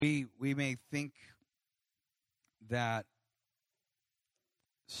We may think that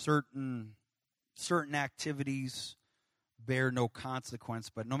certain activities bear no consequence,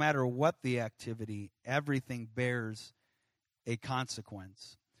 but no matter what the activity, everything bears a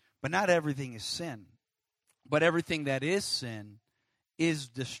consequence. But not everything is sin. But everything that is sin is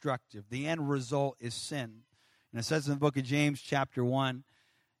destructive. The end result is sin. And it says in the book of James, chapter 1,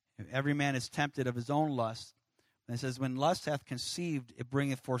 every man is tempted of his own lust. And it says, when lust hath conceived, it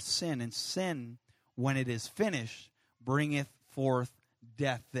bringeth forth sin. And sin, when it is finished, bringeth forth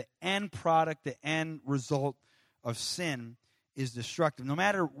death. The end product, the end result of sin is destructive. No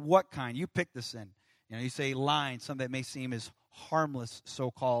matter what kind, you pick the sin. You say lying, something that may seem as harmless,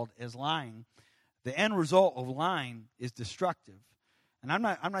 so-called, as lying. The end result of lying is destructive. And I'm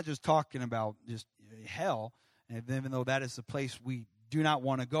not just talking about just hell, even though that is the place we do not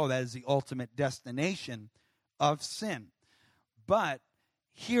want to go. That is the ultimate destination of sin. But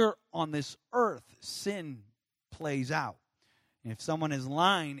here on this earth, sin plays out. And if someone is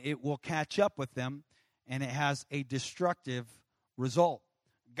lying, it will catch up with them, and it has a destructive result.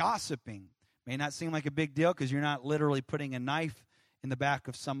 Gossiping may not seem like a big deal because you're not literally putting a knife in the back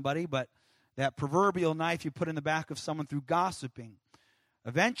of somebody, but that proverbial knife you put in the back of someone through gossiping,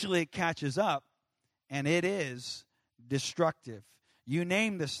 eventually it catches up, and it is destructive. You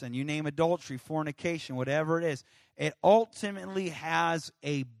name this sin. You name adultery, fornication, whatever it is. It ultimately has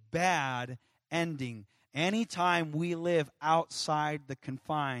a bad ending. Anytime we live outside the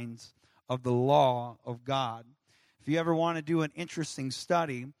confines of the law of God. If you ever want to do an interesting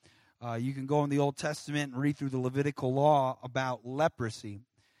study, you can go in the Old Testament and read through the Levitical law about leprosy.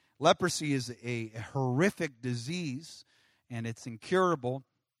 Leprosy is a horrific disease, and it's incurable,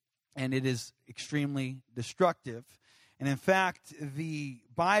 and it is extremely destructive. And in fact, the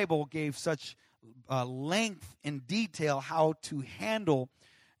Bible gave such length and detail how to handle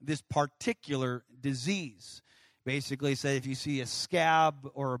this particular disease. Basically, it said if you see a scab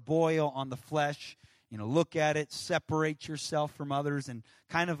or a boil on the flesh, look at it, separate yourself from others, and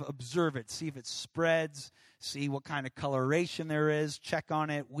kind of observe it. See if it spreads, see what kind of coloration there is, check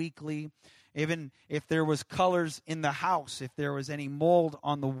on it weekly. Even if there was colors in the house, if there was any mold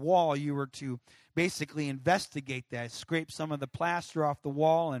on the wall, you were to basically investigate that, scrape some of the plaster off the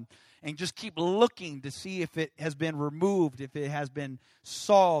wall, and just keep looking to see if it has been removed, if it has been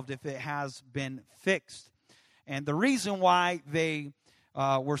solved, if it has been fixed. And the reason why they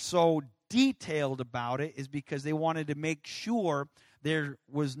were so detailed about it is because they wanted to make sure there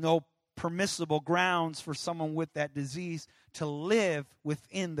was no permissible grounds for someone with that disease to live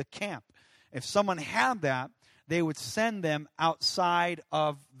within the camp. If someone had that, they would send them outside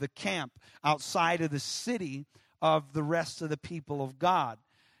of the camp, outside of the city of the rest of the people of God.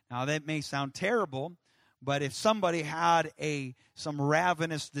 Now, that may sound terrible, but if somebody had some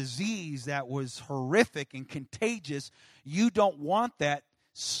ravenous disease that was horrific and contagious, you don't want that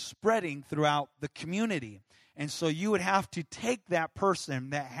spreading throughout the community. And so you would have to take that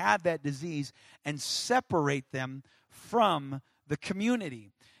person that had that disease and separate them from the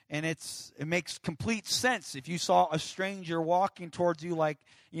community. And it makes complete sense. If you saw a stranger walking towards you like,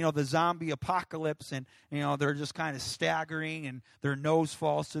 the zombie apocalypse, and, they're just kind of staggering, and their nose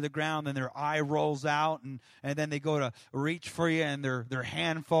falls to the ground, and their eye rolls out, and then they go to reach for you, and their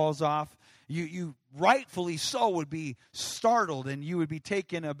hand falls off. You rightfully so would be startled, and you would be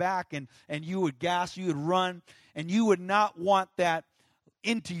taken aback, and you would gasp, you would run, and you would not want that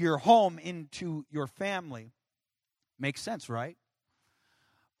into your home, into your family. Makes sense, right?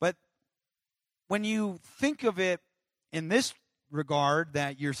 But when you think of it in this regard,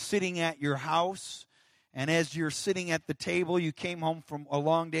 that you're sitting at your house, and as you're sitting at the table, you came home from a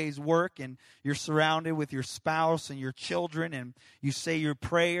long day's work, and you're surrounded with your spouse and your children, and you say your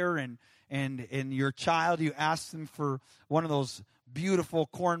prayer, and your child, you ask them for one of those beautiful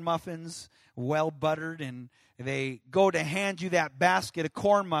corn muffins, well buttered, and they go to hand you that basket of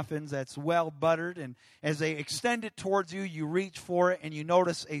corn muffins that's well buttered, and as they extend it towards you, you reach for it, and you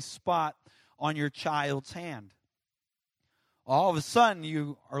notice a spot on your child's hand. All of a sudden,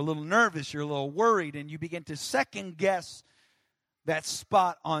 you are a little nervous, you're a little worried, and you begin to second guess that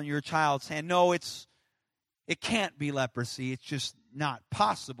spot on your child's hand. No, it can't be leprosy. It's just not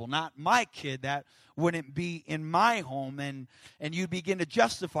possible. Not my kid. That wouldn't be in my home. And you begin to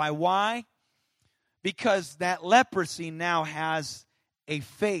justify. Why? Because that leprosy now has a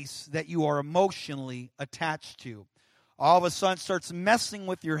face that you are emotionally attached to. All of a sudden starts messing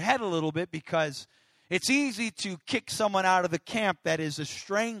with your head a little bit, because it's easy to kick someone out of the camp that is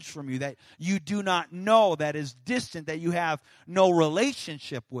estranged from you, that you do not know, that is distant, that you have no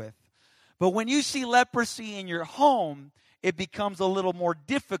relationship with. But when you see leprosy in your home, it becomes a little more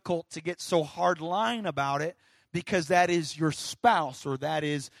difficult to get so hard line about it, because that is your spouse, or that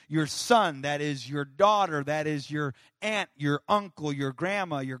is your son, that is your daughter, that is your aunt, your uncle, your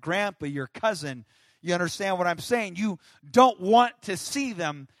grandma, your grandpa, your cousin. You understand what I'm saying? You don't want to see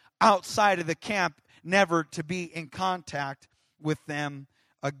them outside of the camp, never to be in contact with them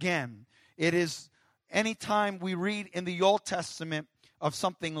again. It is, anytime we read in the Old Testament of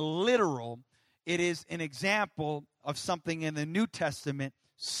something literal, it is an example of something in the New Testament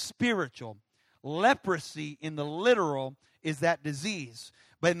spiritual. Leprosy in the literal is that disease.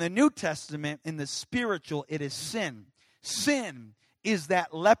 But in the New Testament, in the spiritual, it is sin. Sin is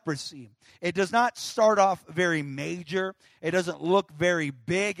that leprosy. It does not start off very major. It doesn't look very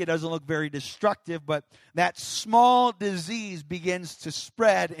big. It doesn't look very destructive. But that small disease begins to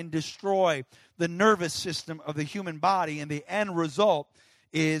spread and destroy the nervous system of the human body. And the end result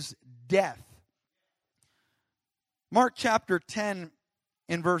is death. Mark chapter 10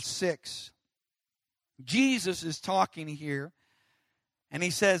 in verse 6. Jesus is talking here, and he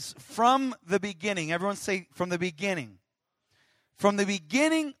says, from the beginning, everyone say, from the beginning. From the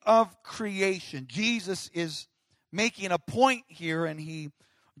beginning of creation, Jesus is making a point here, and he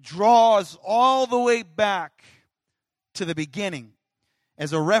draws all the way back to the beginning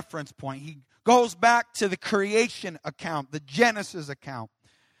as a reference point. He goes back to the creation account, the Genesis account.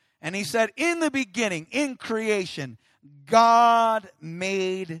 And he said, in the beginning, in creation, God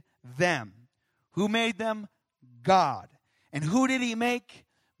made them. Who made them? God. And who did he make?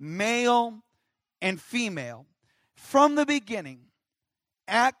 Male and female. From the beginning,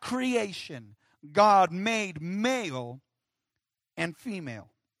 at creation, God made male and female.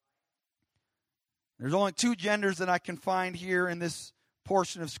 There's only two genders that I can find here in this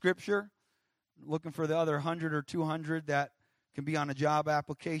portion of Scripture. I'm looking for the other 100 or 200 that can be on a job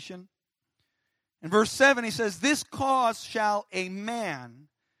application. In verse 7, he says, this cause shall a man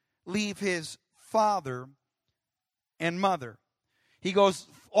leave his father and mother. He goes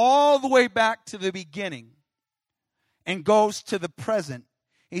all the way back to the beginning and goes to the present.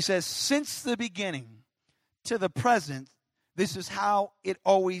 He says, since the beginning to the present, this is how it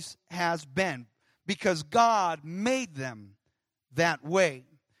always has been, because God made them that way.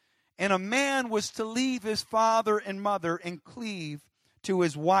 And a man was to leave his father and mother and cleave to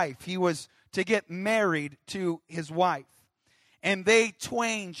his wife. He was to get married to his wife. And they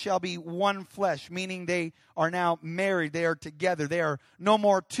twain shall be one flesh, meaning they are now married. They are together. They are no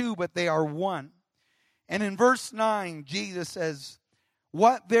more two, but they are one. And in verse 9, Jesus says,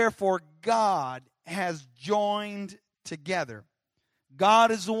 what therefore God has joined together.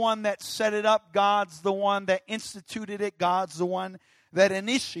 God is the one that set it up. God's the one that instituted it. God's the one that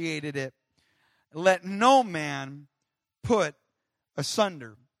initiated it. Let no man put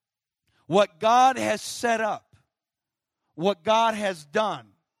asunder. What God has set up, what God has done,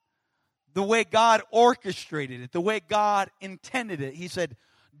 the way God orchestrated it, the way God intended it. He said,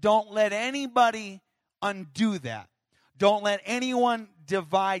 don't let anybody undo that. Don't let anyone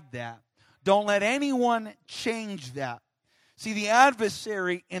divide that. Don't let anyone change that. See, the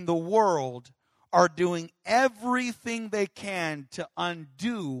adversary in the world are doing everything they can to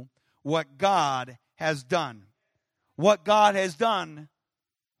undo what God has done. What God has done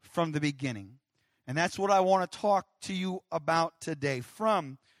from the beginning. And that's what I want to talk to you about today.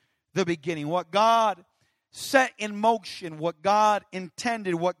 From the beginning. What God set in motion. What God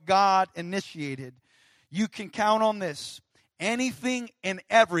intended. What God initiated. You can count on this. Anything and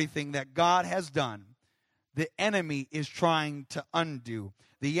everything that God has done, the enemy is trying to undo.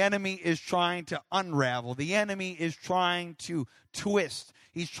 The enemy is trying to unravel. The enemy is trying to twist.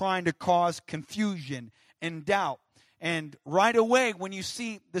 He's trying to cause confusion and doubt. And right away, when you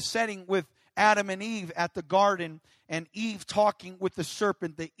see the setting with Adam and Eve at the garden, and Eve talking with the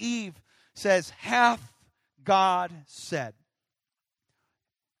serpent, the Eve says, hath God said.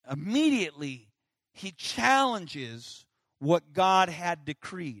 Immediately, he challenges what God had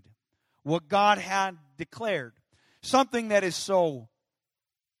decreed, what God had declared. Something that is so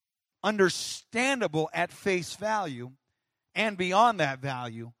understandable at face value and beyond that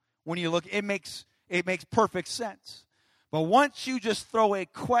value. When you look, it makes perfect sense. But once you just throw a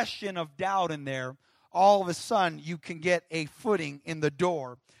question of doubt in there, all of a sudden you can get a footing in the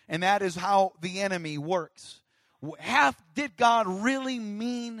door. And that is how the enemy works. Did God really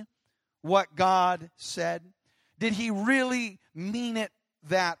mean what God said? Did he really mean it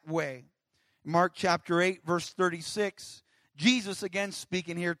that way? Mark chapter 8, verse 36. Jesus again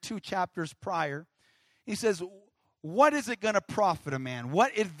speaking here 2 chapters prior. He says, what is it going to profit a man?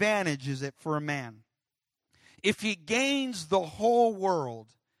 What advantage is it for a man if he gains the whole world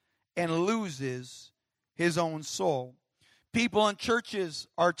and loses his own soul? People in churches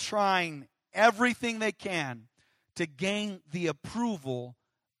are trying everything they can to gain the approval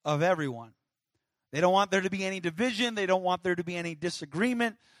of everyone. They don't want there to be any division. They don't want there to be any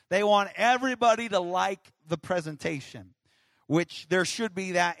disagreement. They want everybody to like the presentation, which there should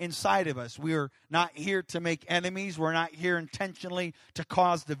be that inside of us. We are not here to make enemies. We're not here intentionally to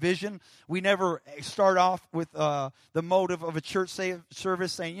cause division. We never start off with the motive of a church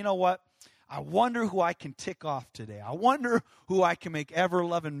service saying, you know what? I wonder who I can tick off today. I wonder who I can make ever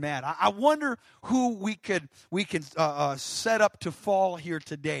loving mad. I wonder who we can set up to fall here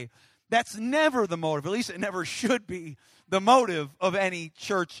today. That's never the motive. At least it never should be the motive of any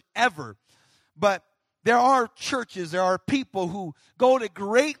church ever. But there are churches, there are people who go to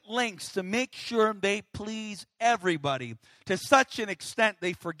great lengths to make sure they please everybody, to such an extent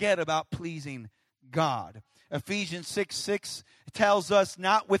they forget about pleasing God. Ephesians 6:6 tells us,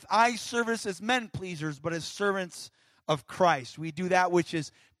 not with eye service as men pleasers, but as servants of Christ. We do that which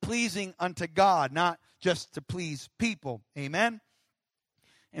is pleasing unto God, not just to please people. Amen?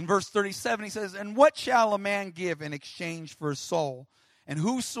 In verse 37, he says, and what shall a man give in exchange for his soul? And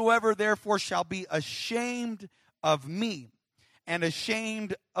whosoever therefore shall be ashamed of me and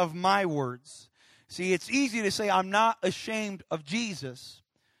ashamed of my words. See, it's easy to say I'm not ashamed of Jesus.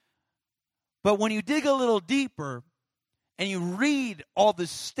 But when you dig a little deeper and you read all the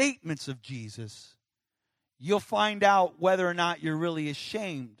statements of Jesus, you'll find out whether or not you're really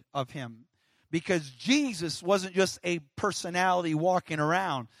ashamed of him. Because Jesus wasn't just a personality walking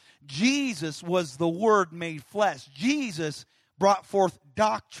around. Jesus was the Word made flesh. Jesus brought forth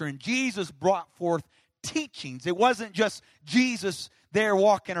doctrine. Jesus brought forth teachings. It wasn't just Jesus there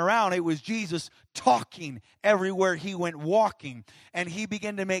walking around. It was Jesus talking everywhere he went walking. And he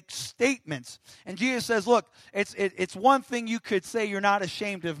began to make statements. And Jesus says, look, it's one thing you could say you're not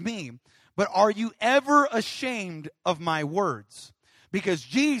ashamed of me, but are you ever ashamed of my words? Because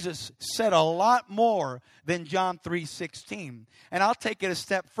Jesus said a lot more than John 3:16. And I'll take it a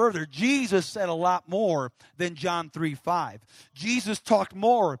step further. Jesus said a lot more than John 3:5. Jesus talked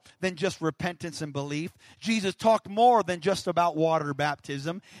more than just repentance and belief. Jesus talked more than just about water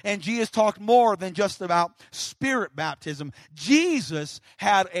baptism. And Jesus talked more than just about spirit baptism. Jesus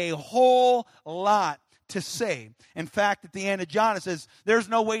had a whole lot to say. In fact, at the end of John, it says there's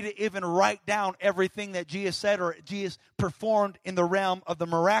no way to even write down everything that Jesus said or Jesus performed in the realm of the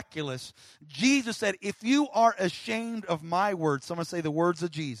miraculous. Jesus said, if you are ashamed of my words, someone say the words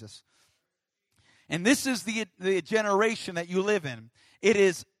of Jesus. And this is the generation that you live in. It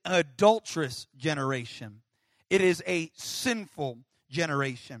is an adulterous generation. It is a sinful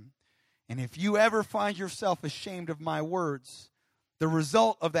generation. And if you ever find yourself ashamed of my words, the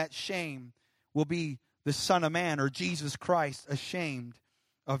result of that shame will be the Son of Man, or Jesus Christ, ashamed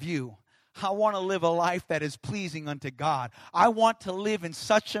of you. I want to live a life that is pleasing unto God. I want to live in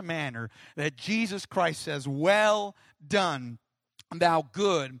such a manner that Jesus Christ says, well done, thou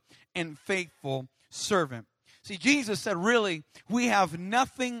good and faithful servant. See, Jesus said, really, we have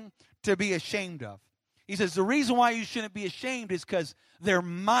nothing to be ashamed of. He says, the reason why you shouldn't be ashamed is because they're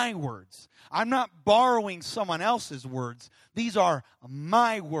my words. I'm not borrowing someone else's words. These are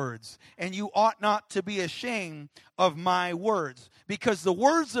my words. And you ought not to be ashamed of my words. Because the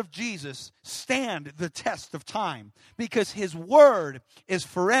words of Jesus stand the test of time. Because his word is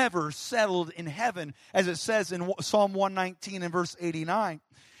forever settled in heaven. As it says in Psalm 119 and verse 89.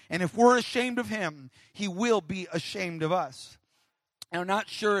 And if we're ashamed of him, he will be ashamed of us. And I'm not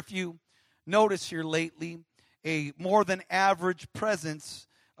sure if you notice here lately a more than average presence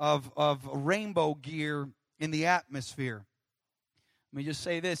of rainbow gear in the atmosphere. Let me just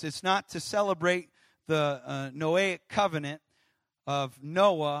say this. It's not to celebrate the Noahic covenant of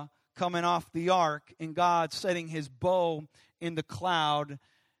Noah coming off the ark and God setting his bow in the cloud.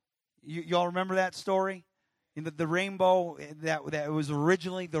 Y'all remember that story? In the rainbow, that was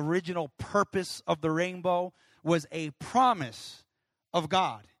originally the original purpose of the rainbow was a promise of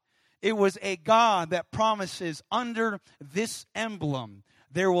God. It was a God that promises under this emblem,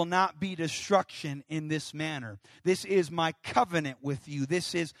 there will not be destruction in this manner. This is my covenant with you.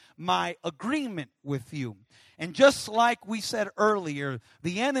 This is my agreement with you. And just like we said earlier,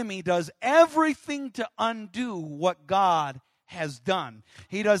 the enemy does everything to undo what God has done.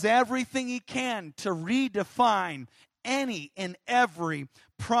 He does everything he can to redefine any and every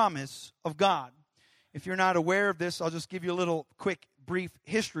promise of God. If you're not aware of this, I'll just give you a little quick brief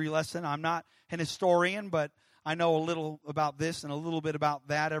history lesson. I'm not an historian, but I know a little about this and a little bit about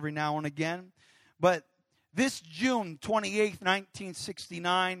that every now and again. But this June 28th,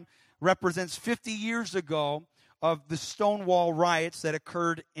 1969 represents 50 years ago of the Stonewall riots that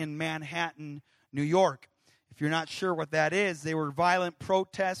occurred in Manhattan, New York. If you're not sure what that is, they were violent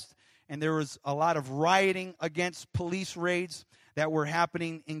protests, and there was a lot of rioting against police raids that were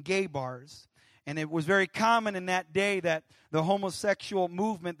happening in gay bars. And it was very common in that day that the homosexual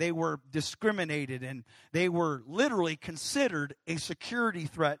movement, they were discriminated, and they were literally considered a security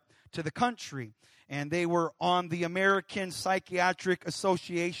threat to the country. And they were on the American Psychiatric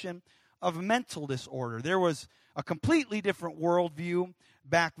Association of Mental Disorder. There was a completely different worldview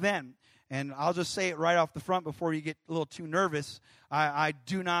back then. And I'll just say it right off the front before you get a little too nervous. I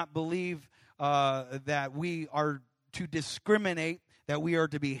do not believe that we are to discriminate, that we are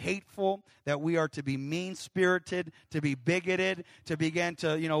to be hateful, that we are to be mean-spirited, to be bigoted, to begin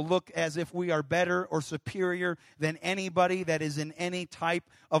to, look as if we are better or superior than anybody that is in any type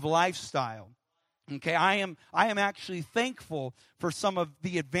of lifestyle. Okay, I am actually thankful for some of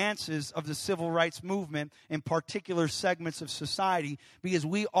the advances of the civil rights movement in particular segments of society, because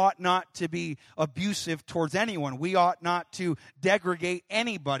we ought not to be abusive towards anyone. We ought not to degrade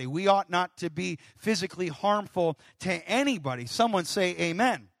anybody. We ought not to be physically harmful to anybody. Someone say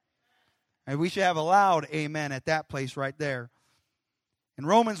amen. And we should have a loud amen at that place right there. In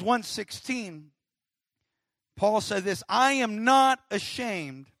Romans 1:16, Paul said this, I am not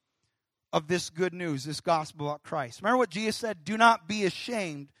ashamed of this good news, this gospel about Christ. Remember what Jesus said? Do not be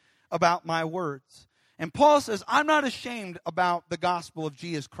ashamed about my words. And Paul says, I'm not ashamed about the gospel of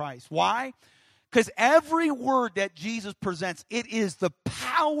Jesus Christ. Why? Because every word that Jesus presents, it is the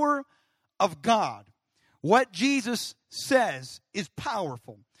power of God. What Jesus says is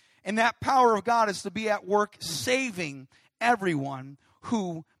powerful. And that power of God is to be at work saving everyone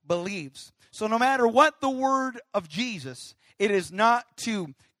who believes. So no matter what the word of Jesus, it is not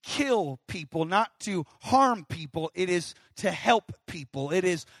to kill people, not to harm people. It is to help people. It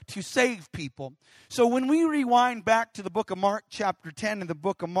is to save people. So when we rewind back to the book of Mark chapter 10 and the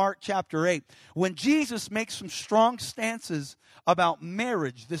book of Mark chapter 8, when Jesus makes some strong stances about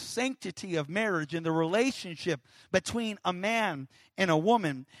marriage, the sanctity of marriage and the relationship between a man and a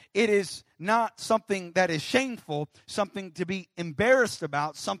woman, it is not something that is shameful, something to be embarrassed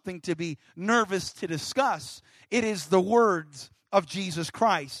about, something to be nervous to discuss. It is the words of Jesus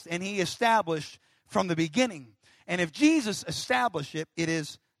Christ, and he established from the beginning. And if Jesus established it, it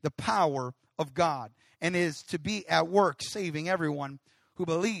is the power of God, and is to be at work saving everyone who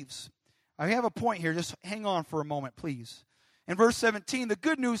believes. I have a point here. Just hang on for a moment, please. In verse 17, the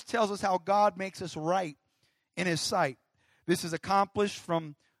good news tells us how God makes us right in his sight. This is accomplished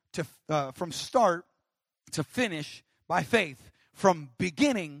from start to finish by faith, from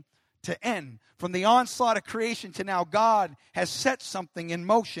beginning to end. From the onslaught of creation to now, God has set something in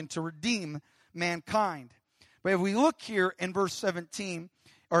motion to redeem mankind. But if we look here in verse 17,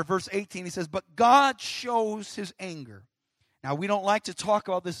 or verse 18, he says, but God shows his anger. Now, we don't like to talk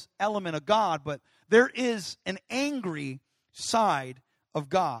about this element of God, but there is an angry side of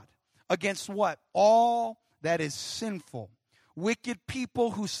God against what? All that is sinful. Wicked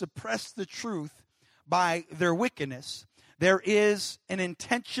people who suppress the truth by their wickedness. There is an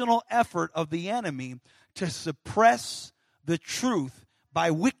intentional effort of the enemy to suppress the truth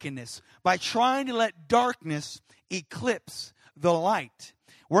by wickedness, by trying to let darkness eclipse the light.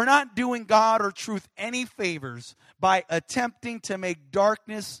 We're not doing God or truth any favors by attempting to make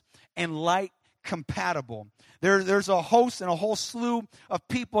darkness and light compatible. There's a host and a whole slew of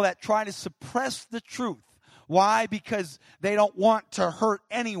people that try to suppress the truth. Why? Because they don't want to hurt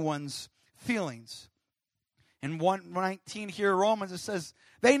anyone's feelings. In 1:19 here, Romans, it says,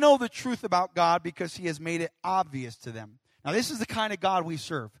 they know the truth about God because he has made it obvious to them. Now, this is the kind of God we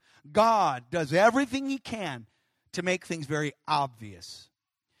serve. God does everything he can to make things very obvious.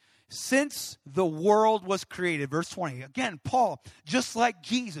 Since the world was created, verse 20, again, Paul, just like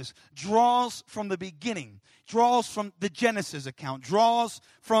Jesus, draws from the beginning, draws from the Genesis account, draws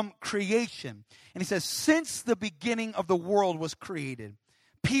from creation. And he says, since the beginning of the world was created,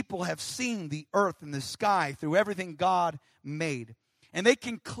 people have seen the earth and the sky through everything God made. And they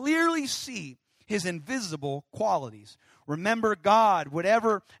can clearly see his invisible qualities. Remember, God,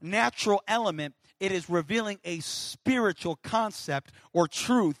 whatever natural element, it is revealing a spiritual concept or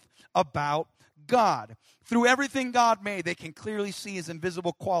truth about God. Through everything God made, they can clearly see his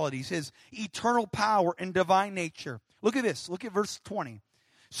invisible qualities, his eternal power and divine nature. Look at this. Look at verse 20.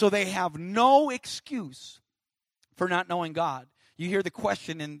 So they have no excuse for not knowing God. You hear the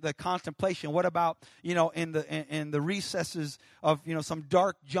question in the contemplation, what about, in the recesses of, some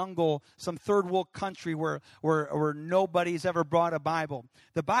dark jungle, some third world country where nobody's ever brought a Bible?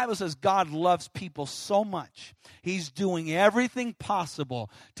 The Bible says God loves people so much. He's doing everything possible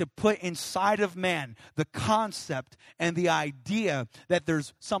to put inside of man the concept and the idea that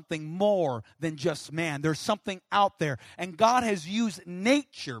there's something more than just man. There's something out there. And God has used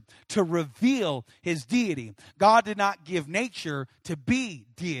nature to reveal his deity. God did not give nature to be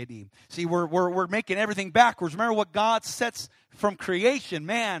deity. See, we're making everything backwards. Remember what God sets from creation,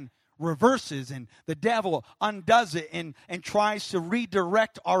 man reverses, and the devil undoes it and tries to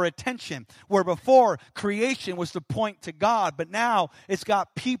redirect our attention. Where before creation was to point to God, but now it's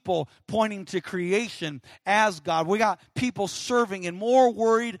got people pointing to creation as God. We got people serving and more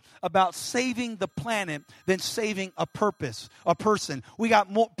worried about saving the planet than saving a person. We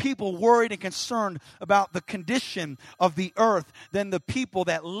got more people worried and concerned about the condition of the earth than the people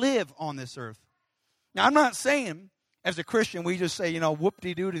that live on this earth. Now, I'm not saying as a Christian, we just say,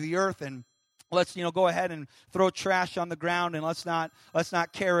 whoop-de-doo to the earth and let's, go ahead and throw trash on the ground and let's not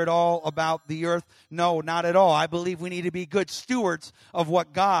care at all about the earth. No, not at all. I believe we need to be good stewards of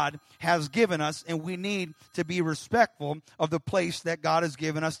what God has given us, and we need to be respectful of the place that God has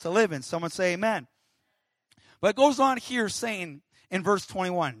given us to live in. Someone say amen. But it goes on here saying in verse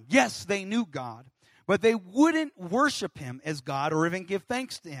 21, yes, they knew God, but they wouldn't worship him as God or even give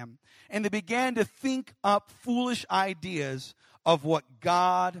thanks to him. And they began to think up foolish ideas of what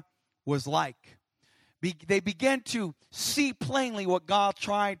God was like. They began to see plainly what God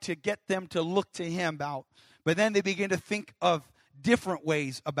tried to get them to look to him about. But then they began to think of different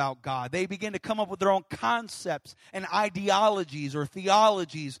ways about God. They began to come up with their own concepts and ideologies or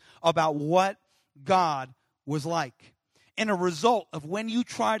theologies about what God was like. And a result of when you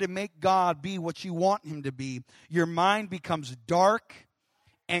try to make God be what you want him to be, your mind becomes dark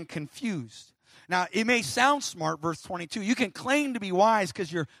and confused. Now, it may sound smart, verse 22. You can claim to be wise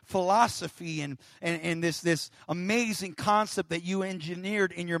because your philosophy and this amazing concept that you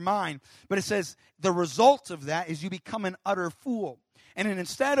engineered in your mind. But it says the result of that is you become an utter fool. And then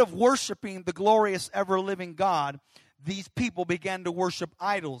instead of worshiping the glorious, ever-living God, these people began to worship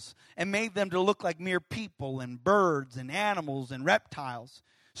idols and made them to look like mere people and birds and animals and reptiles.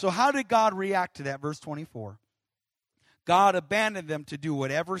 So how did God react to that? Verse 24. God abandoned them to do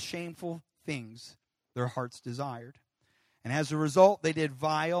whatever shameful things their hearts desired. And as a result, they did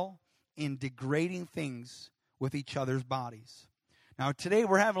vile and degrading things with each other's bodies. Now, today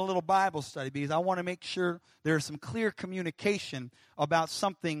we're having a little Bible study because I want to make sure there's some clear communication about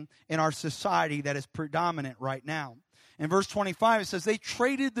something in our society that is predominant right now. In verse 25, it says they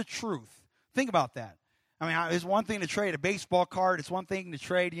traded the truth. Think about that. I mean, it's one thing to trade a baseball card. It's one thing to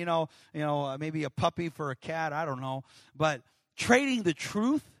trade, maybe a puppy for a cat. I don't know. But trading the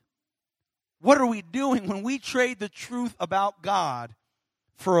truth, what are we doing when we trade the truth about God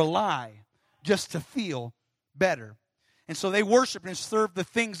for a lie just to feel better? And so they worship and serve the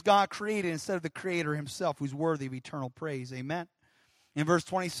things God created instead of the Creator himself, who's worthy of eternal praise. Amen? In verse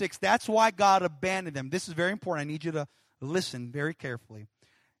 26, that's why God abandoned them. This is very important. I need you to listen very carefully.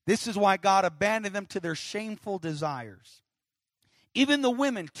 This is why God abandoned them to their shameful desires. Even the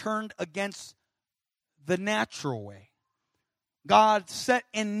women turned against the natural way. God set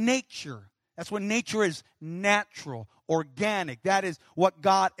in nature. That's what nature is, natural, organic. That is what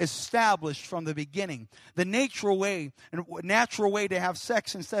God established from the beginning. The natural way to have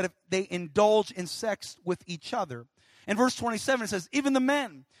sex instead of they indulge in sex with each other. In verse 27 it says, even the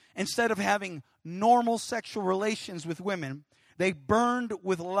men, instead of having normal sexual relations with women, they burned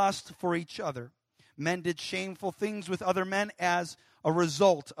with lust for each other. Men did shameful things with other men as a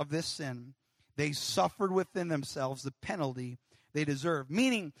result of this sin. They suffered within themselves the penalty they deserve.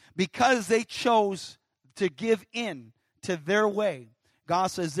 Meaning, because they chose to give in to their way, God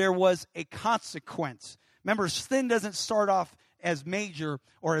says there was a consequence. Remember, sin doesn't start off as major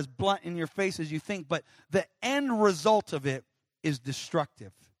or as blunt in your face as you think, but the end result of it is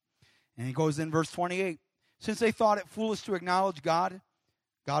destructive. And he goes in verse 28. Since they thought it foolish to acknowledge God,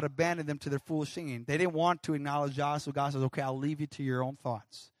 God abandoned them to their foolish thinking. They didn't want to acknowledge God, so God says, okay, I'll leave you to your own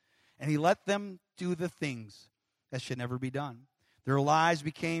thoughts. And he let them do the things that should never be done. Their lives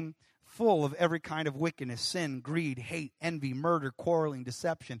became full of every kind of wickedness, sin, greed, hate, envy, murder, quarreling,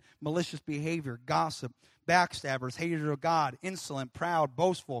 deception, malicious behavior, gossip, backstabbers, haters of God, insolent, proud,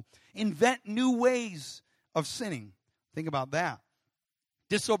 boastful, invent new ways of sinning. Think about that.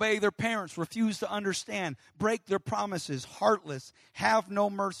 disobey their parents, refuse to understand, break their promises, heartless, have no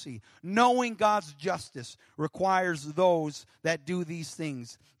mercy. Knowing God's justice requires those that do these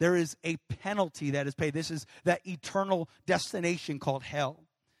things. There is a penalty that is paid. This is that eternal destination called hell.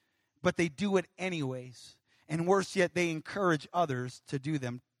 But they do it anyways. And worse yet, they encourage others to do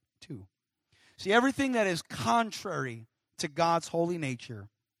them too. See, everything that is contrary to God's holy nature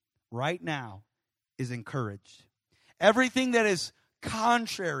right now is encouraged. Everything that is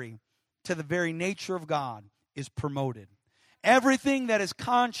contrary to the very nature of God is promoted. Everything that is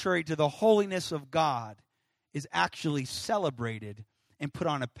contrary to the holiness of God is actually celebrated and put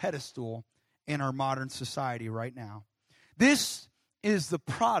on a pedestal in our modern society right now. This is the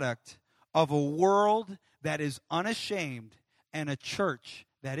product of a world that is unashamed and a church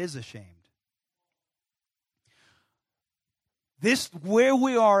that is ashamed. This, where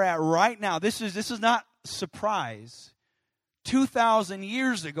we are at right now, this is not a surprise. 2,000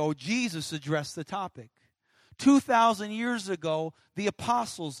 years ago, Jesus addressed the topic. 2,000 years ago, the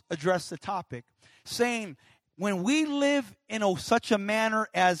apostles addressed the topic, saying, when we live in such a manner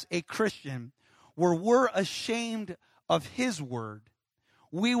as a Christian, where we're ashamed of His word,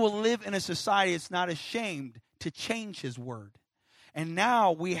 we will live in a society that's not ashamed to change His word. And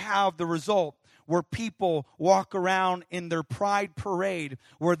now we have the result where people walk around in their pride parade,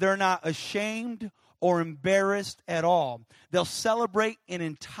 where they're not ashamed or embarrassed at all. They'll celebrate an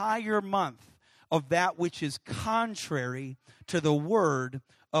entire month of that which is contrary to the Word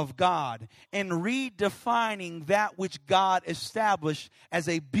of God, and redefining that which God established as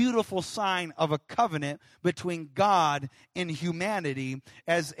a beautiful sign of a covenant between God and humanity,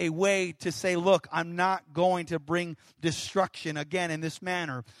 as a way to say, look, I'm not going to bring destruction again in this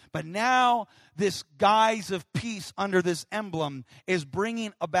manner. But now this guise of peace under this emblem is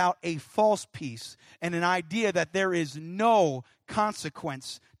bringing about a false peace and an idea that there is no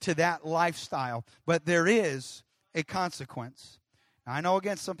consequence to that lifestyle, but there is a consequence. Now, I know,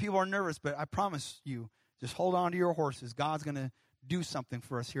 again, some people are nervous, but I promise you, just hold on to your horses. God's going to do something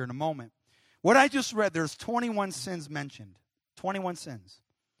for us here in a moment. What I just read, there's 21 sins mentioned. 21 sins.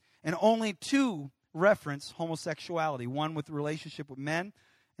 And only 2 reference homosexuality. One with relationship with men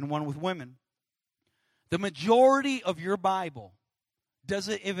and one with women. The majority of your Bible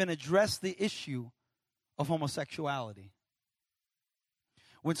doesn't even address the issue of homosexuality.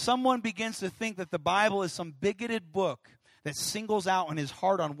 When someone begins to think that the Bible is some bigoted book that singles out and is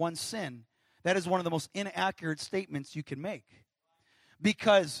hard on one sin, that is one of the most inaccurate statements you can make.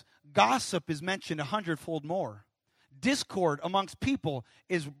 Because gossip is mentioned 100-fold more. Discord amongst people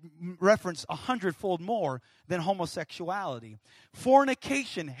is referenced 100-fold more than homosexuality.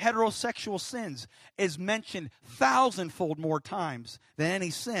 Fornication, heterosexual sins, is mentioned 1,000-fold more times than any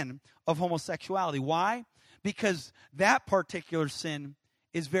sin of homosexuality. Why? Because that particular sin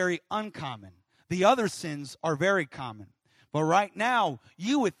is very uncommon. The other sins are very common. But right now,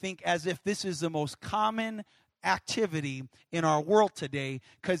 you would think as if this is the most common activity in our world today,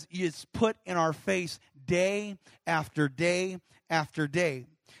 because it's put in our face day after day after day.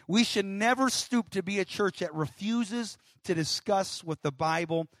 We should never stoop to be a church that refuses to discuss what the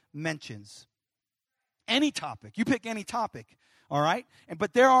Bible mentions. Any topic. You pick any topic, all right?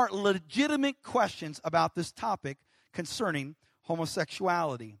 But there are legitimate questions about this topic concerning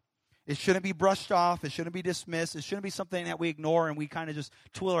homosexuality. It shouldn't be brushed off. It shouldn't be dismissed. It shouldn't be something that we ignore and we kind of just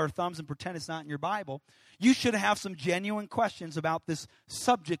twiddle our thumbs and pretend it's not in your Bible. You should have some genuine questions about this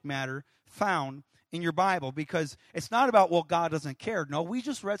subject matter found in your Bible, because it's not about, well, God doesn't care. No, we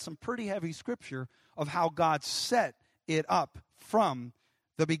just read some pretty heavy scripture of how God set it up from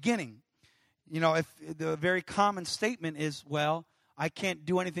the beginning. You know, if the very common statement is, well, I can't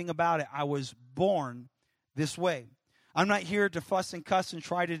do anything about it. I was born this way. I'm not here to fuss and cuss and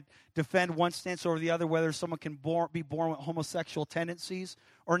try to defend one stance over the other, whether someone can be born with homosexual tendencies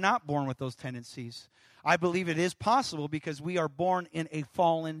or not born with those tendencies. I believe it is possible because we are born in a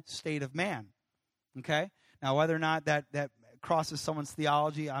fallen state of man. Okay? Now, whether or not that crosses someone's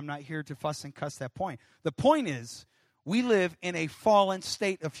theology, I'm not here to fuss and cuss that point. The point is, we live in a fallen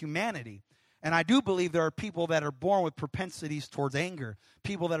state of humanity. And I do believe there are people that are born with propensities towards anger,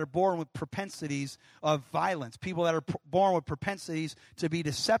 people that are born with propensities of violence, people that are born with propensities to be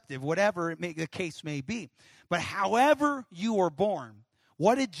deceptive, whatever the case may be. But however you were born,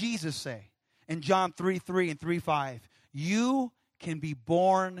 what did Jesus say in John 3:3 and 3:5? You can be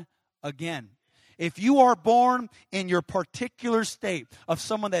born again. If you are born in your particular state of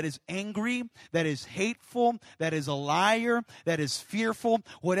someone that is angry, that is hateful, that is a liar, that is fearful,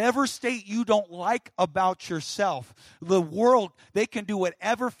 whatever state you don't like about yourself, the world, they can do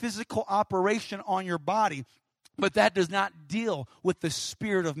whatever physical operation on your body But that does not deal with the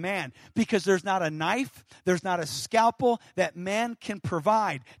spirit of man, because there's not a knife, there's not a scalpel that man can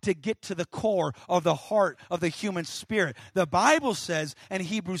provide to get to the core of the heart of the human spirit. The Bible says in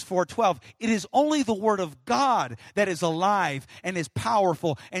Hebrews 4:12, it is only the word of God that is alive and is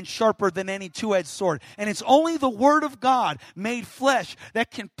powerful and sharper than any two-edged sword. And it's only the word of God made flesh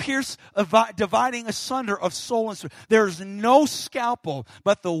that can pierce, dividing asunder of soul and spirit. There's no scalpel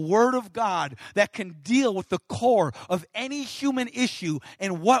but the word of God that can deal with the core of any human issue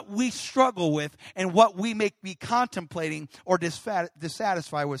and what we struggle with and what we may be contemplating or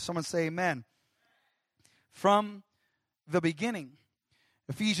dissatisfied with. Someone say amen. From the beginning.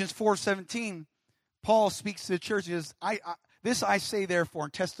 Ephesians 4:17, Paul speaks to the church. He says, this I say therefore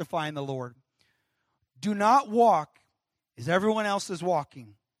and testify in the Lord. Do not walk as everyone else is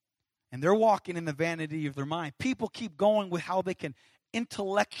walking. And they're walking in the vanity of their mind. People keep going with how they can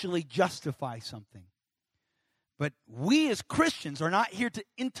intellectually justify something. But we as Christians are not here to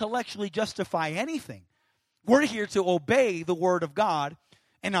intellectually justify anything. We're here to obey the word of God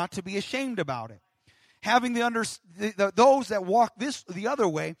and not to be ashamed about it. Having those that walk the other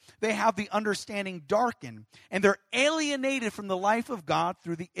way, they have the understanding darkened, and they're alienated from the life of God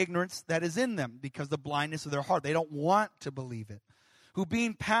through the ignorance that is in them, because the blindness of their heart. They don't want to believe it. Who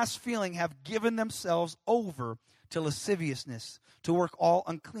being past feeling have given themselves over to lasciviousness, to work all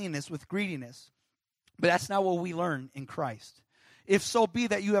uncleanness with greediness. But that's not what we learn in Christ. If so be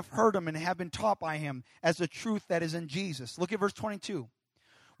that you have heard him and have been taught by him as the truth that is in Jesus. Look at verse 22.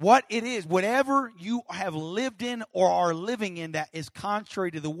 What it is, whatever you have lived in or are living in that is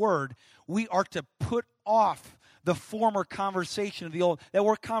contrary to the word, we are to put off the former conversation of the old. That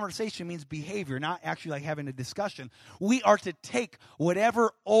word conversation means behavior, not actually like having a discussion. We are to take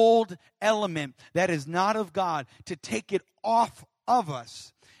whatever old element that is not of God, to take it off of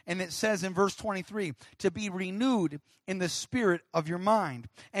us. And it says in verse 23, to be renewed in the spirit of your mind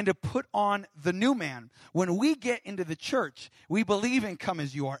and to put on the new man. When we get into the church, we believe in come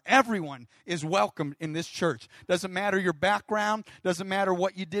as you are. Everyone is welcome in this church. Doesn't matter your background. Doesn't matter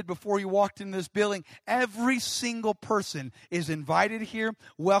what you did before you walked in this building. Every single person is invited here,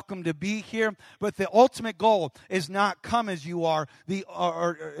 welcome to be here. But the ultimate goal is not come as you are,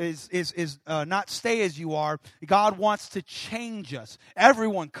 not stay as you are. God wants to change us.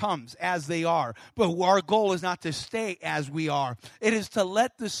 Everyone comes as they are, but our goal is not to stay as we are. It is to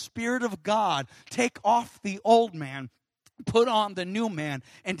let the Spirit of God take off the old man, put on the new man,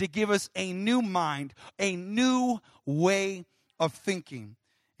 and to give us a new mind, a new way of thinking.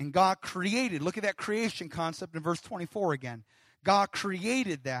 And God created, look at that creation concept in verse 24 again. God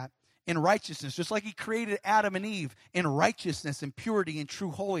created that in righteousness, just like he created Adam and Eve in righteousness and purity and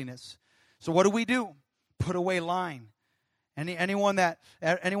true holiness. So what do? Put away lying. Anyone that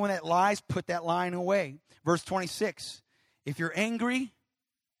lies, put that lying away. Verse 26, if you're angry,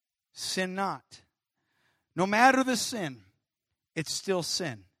 sin not. No matter the sin, it's still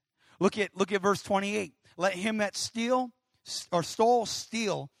sin. Look at verse 28. Let him that stole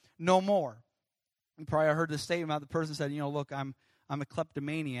steal no more. You probably heard this statement about the person said, look, I'm a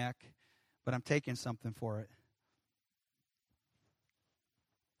kleptomaniac, but I'm taking something for it.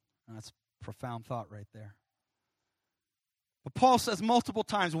 And that's a profound thought right there. But Paul says multiple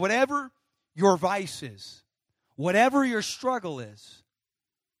times, whatever your vice is, whatever your struggle is,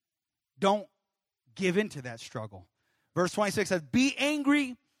 don't give into that struggle. Verse 26 says, be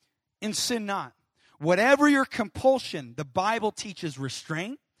angry and sin not. Whatever your compulsion, the Bible teaches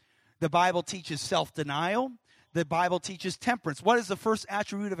restraint. The Bible teaches self-denial. The Bible teaches temperance. What is the first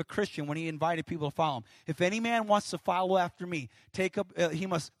attribute of a Christian when he invited people to follow him? If any man wants to follow after me, he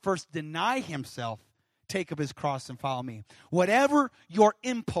must first deny himself, take up his cross and follow me. Whatever your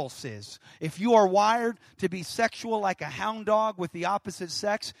impulse is, if you are wired to be sexual like a hound dog with the opposite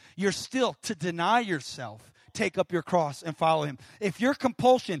sex, you're still to deny yourself. Take up your cross and follow him. If your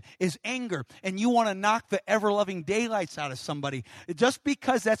compulsion is anger and you want to knock the ever-loving daylights out of somebody, just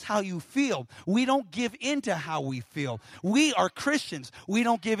because that's how you feel, we don't give into how we feel. We are Christians. We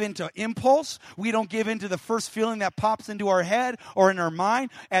don't give into impulse. We don't give into the first feeling that pops into our head or in our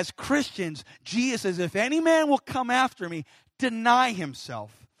mind. As Christians, Jesus says, if any man will come after me, deny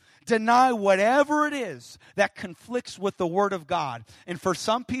himself. Deny whatever it is that conflicts with the Word of God. And for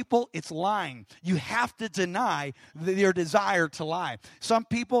some people, it's lying. You have to deny your desire to lie. Some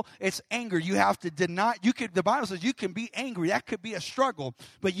people, it's anger. You have to deny. The Bible says you can be angry. That could be a struggle,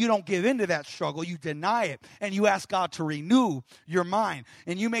 but you don't give into that struggle. You deny it, and you ask God to renew your mind.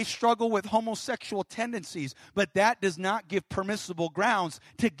 And you may struggle with homosexual tendencies, but that does not give permissible grounds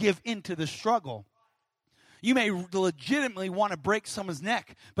to give into the struggle. You may legitimately want to break someone's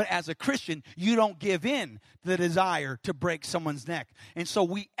neck, but as a Christian, you don't give in to the desire to break someone's neck. And so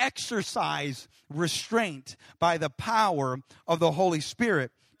we exercise restraint by the power of the Holy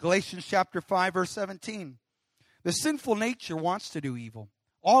Spirit. Galatians chapter 5, verse 17. The sinful nature wants to do evil.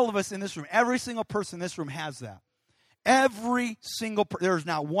 All of us in this room, every single person in this room has that. Every single person, there is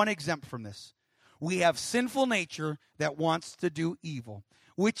not one exempt from this. We have sinful nature that wants to do evil,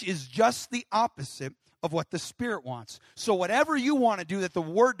 which is just the opposite of what the Spirit wants. So whatever you want to do that the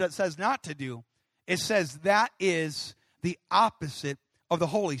Word says not to do, it says that is the opposite of the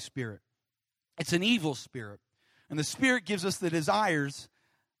Holy Spirit. It's an evil spirit. And the Spirit gives us the desires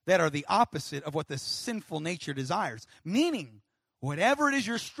that are the opposite of what the sinful nature desires. Meaning, whatever it is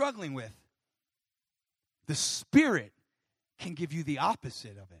you're struggling with, the Spirit can give you the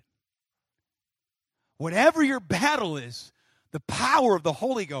opposite of it. Whatever your battle is, the power of the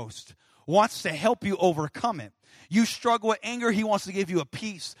Holy Ghost wants to help you overcome it. You struggle with anger, He wants to give you a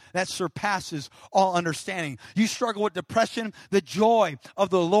peace that surpasses all understanding. You struggle with depression, the joy of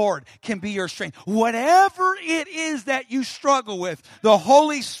the Lord can be your strength. Whatever it is that you struggle with, the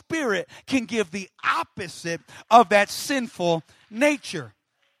Holy Spirit can give the opposite of that sinful nature.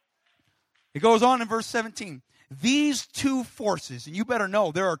 It goes on in verse 17. These two forces, and you better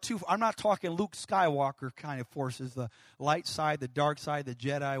know there are two. I'm not talking Luke Skywalker kind of forces, the light side, the dark side, the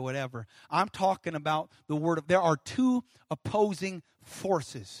Jedi, whatever. I'm talking about the word of, there are two opposing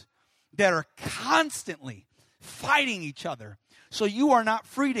forces that are constantly fighting each other. So you are not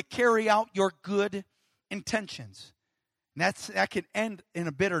free to carry out your good intentions. And that can end in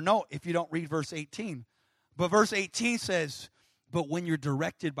a bitter note if you don't read verse 18. But verse 18 says, but when you're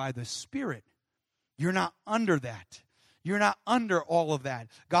directed by the Spirit, you're not under that. You're not under all of that.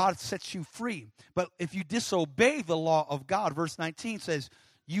 God sets you free. But if you disobey the law of God, verse 19 says,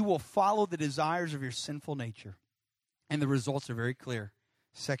 you will follow the desires of your sinful nature. And the results are very clear.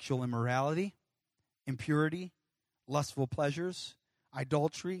 Sexual immorality, impurity, lustful pleasures,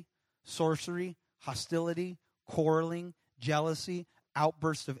 idolatry, sorcery, hostility, quarreling, jealousy,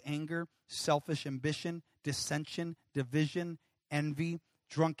 outbursts of anger, selfish ambition, dissension, division, envy,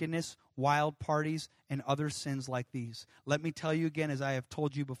 drunkenness, wild parties, and other sins like these. Let me tell you again, as I have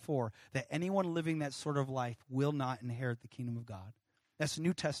told you before, that anyone living that sort of life will not inherit the kingdom of God. That's the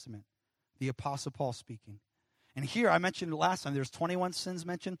New Testament, the Apostle Paul speaking. And here, I mentioned last time, there's 21 sins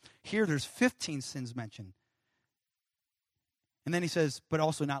mentioned. Here, there's 15 sins mentioned. And then he says, but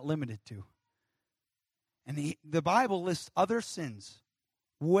also not limited to. And the Bible lists other sins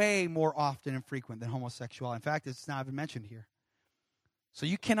way more often and frequent than homosexuality. In fact, it's not even mentioned here. So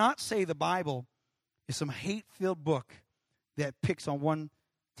you cannot say the Bible is some hate-filled book that picks on one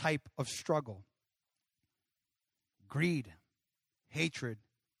type of struggle. Greed, hatred,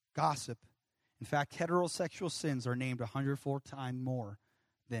 gossip. In fact, heterosexual sins are named 104 times more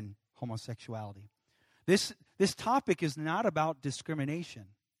than homosexuality. This topic is not about discrimination.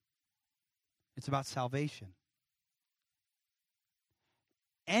 It's about salvation.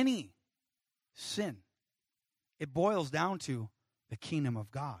 Any sin, it boils down to the kingdom of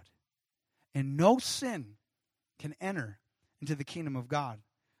God. And no sin can enter into the kingdom of God.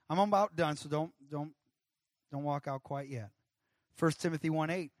 I'm about done, so don't walk out quite yet. 1 Timothy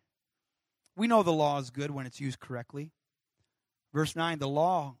 1:8. We know the law is good when it's used correctly. Verse 9, the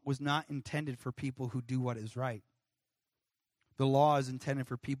law was not intended for people who do what is right. The law is intended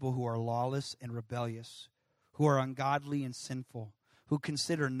for people who are lawless and rebellious, who are ungodly and sinful, who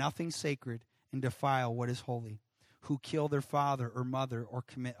consider nothing sacred and defile what is holy, who kill their father or mother or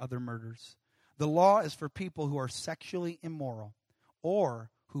commit other murders. The law is for people who are sexually immoral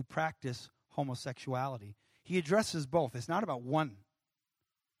or who practice homosexuality. He addresses both. It's not about one.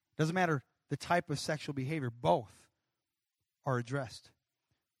 It doesn't matter the type of sexual behavior. Both are addressed.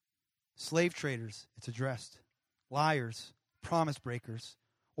 Slave traders, it's addressed. Liars, promise breakers,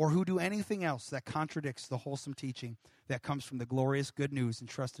 or who do anything else that contradicts the wholesome teaching that comes from the glorious good news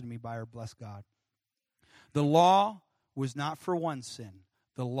entrusted to me by our blessed God. The law was not for one sin.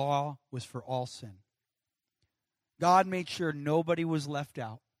 The law was for all sin. God made sure nobody was left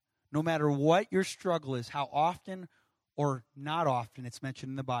out. No matter what your struggle is, how often or not often it's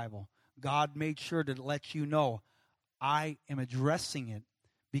mentioned in the Bible, God made sure to let you know, I am addressing it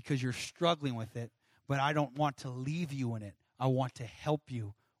because you're struggling with it, but I don't want to leave you in it. I want to help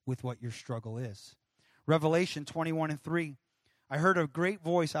you with what your struggle is. Revelation 21:3. I heard a great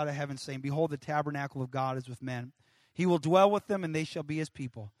voice out of heaven saying, behold, the tabernacle of God is with men. He will dwell with them, and they shall be his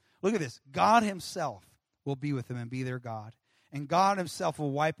people. Look at this. God himself will be with them and be their God. And God himself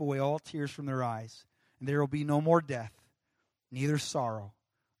will wipe away all tears from their eyes. And there will be no more death, neither sorrow,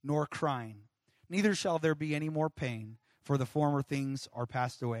 nor crying, neither shall there be any more pain, for the former things are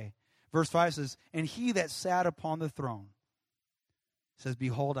passed away. Verse 5 says, and he that sat upon the throne says,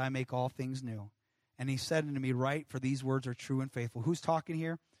 behold, I make all things new. And he said unto me, write, for these words are true and faithful. Who's talking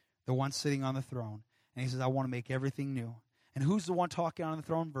here? The one sitting on the throne. And he says, I want to make everything new. And who's the one talking on the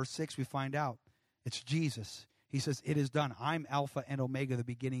throne? Verse 6, we find out. It's Jesus. He says, it is done. I'm Alpha and Omega, the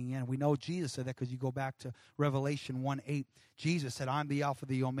beginning and end. We know Jesus said that because you go back to Revelation 1:8. Jesus said, I'm the Alpha,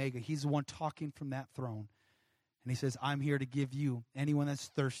 the Omega. He's the one talking from that throne. And he says, I'm here to give you, anyone that's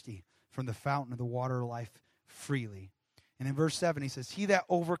thirsty, from the fountain of the water of life freely. And in verse 7, he says, he that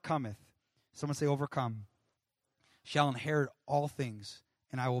overcometh, someone say overcome, shall inherit all things,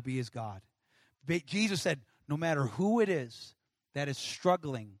 and I will be his God. Jesus said, no matter who it is that is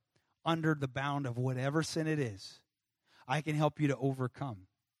struggling under the bound of whatever sin it is, I can help you to overcome.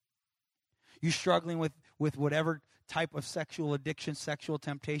 You struggling with whatever type of sexual addiction, sexual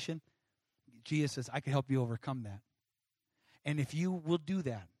temptation, Jesus says, I can help you overcome that. And if you will do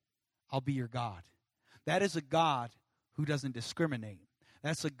that, I'll be your God. That is a God who doesn't discriminate.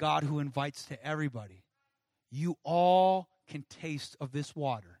 That's a God who invites to everybody. You all can taste of this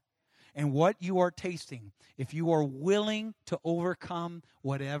water. And what you are tasting, if you are willing to overcome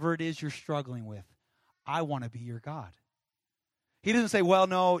whatever it is you're struggling with, I want to be your God. He doesn't say, well,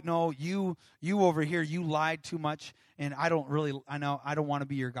 no, you over here, you lied too much, and I don't want to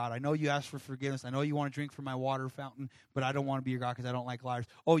be your God. I know you asked for forgiveness. I know you want to drink from my water fountain, but I don't want to be your God because I don't like liars.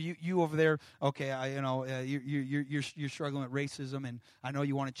 Oh, you over there, okay, you're struggling with racism, and I know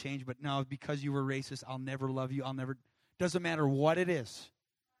you want to change, but no, because you were racist, I'll never love you. Doesn't matter what it is.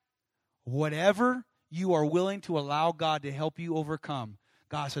 Whatever you are willing to allow God to help you overcome,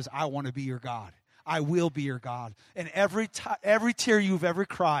 God says, I want to be your God. I will be your God. And every tear you've ever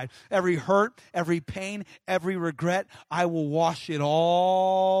cried, every hurt, every pain, every regret, I will wash it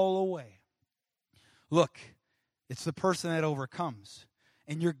all away. Look, it's the person that overcomes.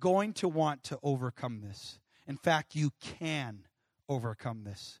 And you're going to want to overcome this. In fact, you can overcome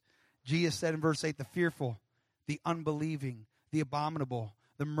this. Jesus said in verse 8, the fearful, the unbelieving, the abominable,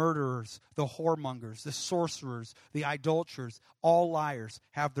 the murderers, the whoremongers, the sorcerers, the idolaters, all liars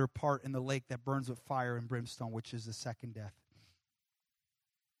have their part in the lake that burns with fire and brimstone, which is the second death.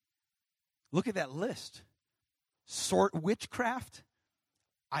 Look at that list. Witchcraft,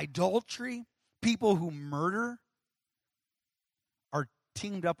 idolatry, people who murder are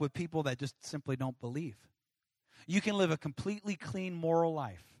teamed up with people that just simply don't believe. You can live a completely clean moral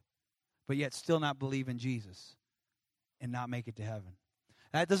life, but yet still not believe in Jesus and not make it to heaven.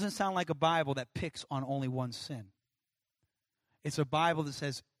 That doesn't sound like a Bible that picks on only one sin. It's a Bible that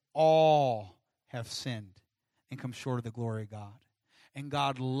says all have sinned and come short of the glory of God. And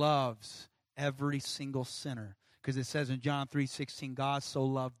God loves every single sinner. Because it says in John 3:16, God so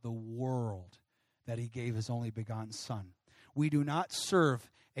loved the world that he gave his only begotten Son. We do not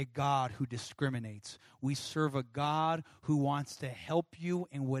serve a God who discriminates. We serve a God who wants to help you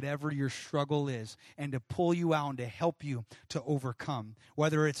in whatever your struggle is and to pull you out and to help you to overcome.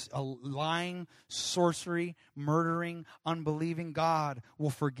 Whether it's a lying, sorcery, murdering, unbelieving, God will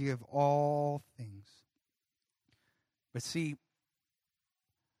forgive all things. But see,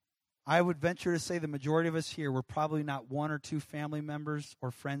 I would venture to say the majority of us here, we're probably not one or two family members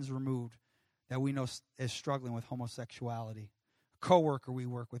or friends removed that we know is struggling with homosexuality. Coworker we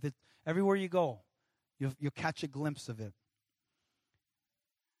work with. Everywhere you go, you'll catch a glimpse of it.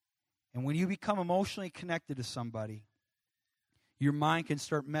 And when you become emotionally connected to somebody, your mind can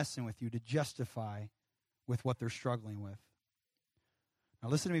start messing with you to justify with what they're struggling with. Now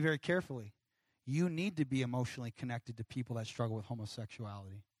listen to me very carefully. You need to be emotionally connected to people that struggle with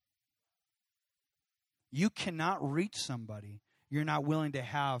homosexuality. You cannot reach somebody you're not willing to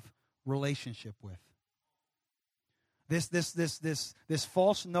have relationship with. This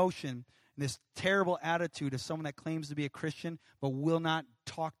false notion, this terrible attitude of someone that claims to be a Christian but will not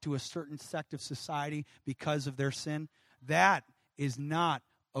talk to a certain sect of society because of their sin, that is not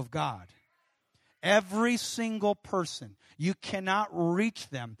of God. Every single person, you cannot reach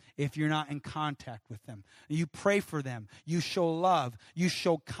them if you're not in contact with them. You pray for them. You show love. You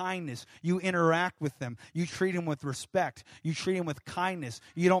show kindness. You interact with them. You treat them with respect. You treat them with kindness.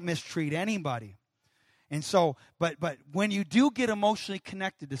 You don't mistreat anybody. And so, but when you do get emotionally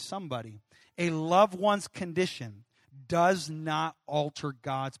connected to somebody, a loved one's condition does not alter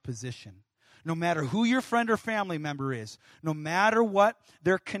God's position. No matter who your friend or family member is, no matter what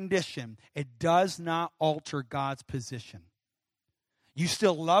their condition, it does not alter God's position. You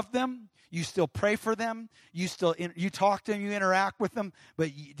still love them. You still pray for them. You talk to them. You interact with them.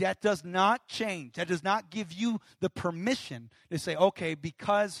 But that does not change. That does not give you the permission to say, okay,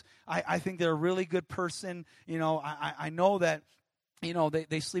 because I think they're a really good person. I know that,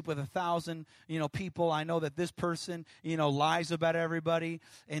 they sleep with 1,000, people. I know that this person, lies about everybody.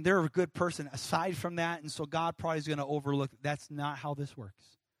 And they're a good person aside from that. And so God probably is going to overlook. That's not how this works.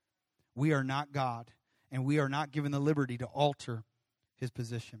 We are not God. And we are not given the liberty to alter his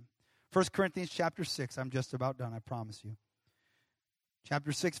position. 1 Corinthians chapter 6, I'm just about done, I promise you.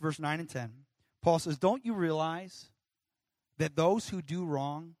 Chapter 6, verse 9 and 10. Paul says, don't you realize that those who do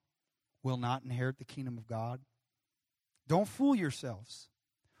wrong will not inherit the kingdom of God? Don't fool yourselves.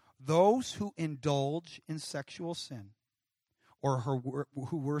 Those who indulge in sexual sin, or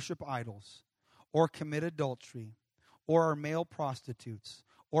who worship idols, or commit adultery, or are male prostitutes,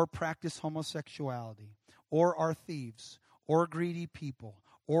 or practice homosexuality, or are thieves, or greedy people,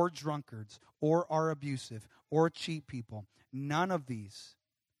 or drunkards, or are abusive, or cheat people, none of these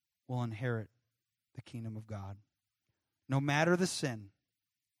will inherit the kingdom of God. No matter the sin,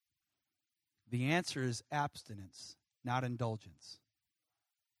 the answer is abstinence, not indulgence.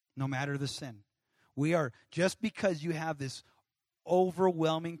 No matter the sin. Just because you have this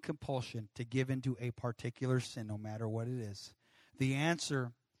overwhelming compulsion to give into a particular sin, no matter what it is, the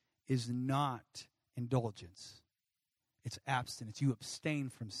answer is not indulgence. It's abstinence. You abstain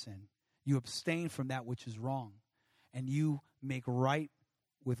from sin. You abstain from that which is wrong. And you make right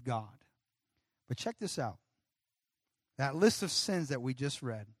with God. But check this out. That list of sins that we just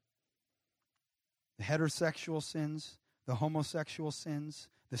read. The heterosexual sins, the homosexual sins,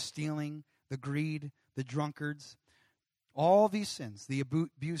 the stealing, the greed, the drunkards. All these sins, the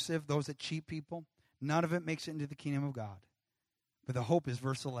abusive, those that cheat people, none of it makes it into the kingdom of God. But the hope is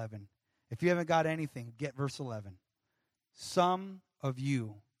verse 11. If you haven't got anything, get verse 11. Some of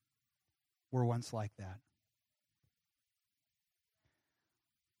you were once like that.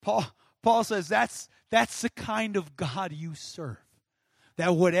 Paul says that's the kind of God you serve.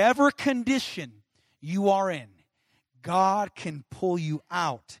 That whatever condition you are in, God can pull you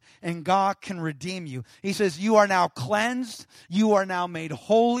out and God can redeem you. He says you are now cleansed. You are now made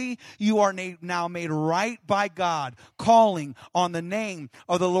holy. You are now made right by God, calling on the name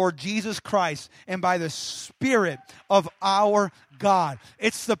of the Lord Jesus Christ and by the Spirit of our God.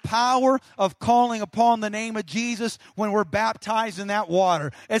 It's the power of calling upon the name of Jesus when we're baptized in that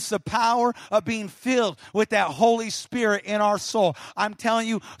water. It's the power of being filled with that Holy Spirit in our soul. I'm telling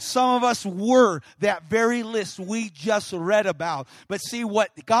you, some of us were that very list we just read about. But see, what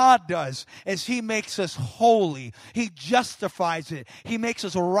God does is He makes us holy. He justifies it. He makes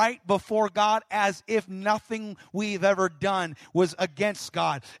us right before God as if nothing we've ever done was against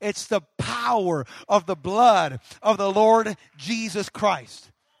God. It's the power of the blood of the Lord Jesus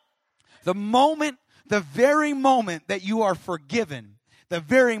Christ. The very moment that you are forgiven, the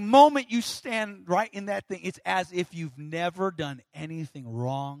very moment you stand right in that thing, it's as if you've never done anything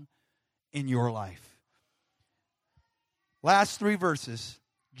wrong in your life. Last three verses,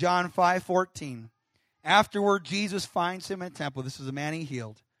 John 5:14. Afterward, Jesus finds him in the temple. This is a man he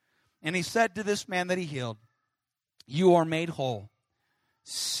healed. And he said to this man that he healed, you are made whole.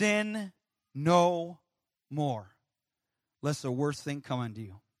 Sin no more, lest the worst thing come unto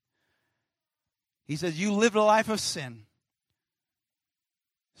you. He says, you lived a life of sin.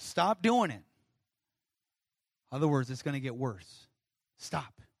 Stop doing it. In other words, it's going to get worse.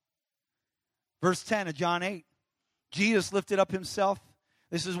 Stop. Verse 10 of John 8. Jesus lifted up himself.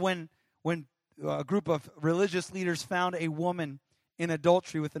 This is when a group of religious leaders found a woman in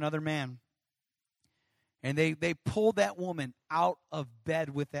adultery with another man. And they pulled that woman out of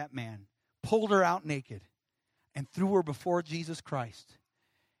bed with that man, pulled her out naked, and threw her before Jesus Christ.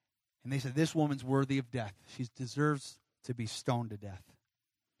 And they said, this woman's worthy of death. She deserves to be stoned to death.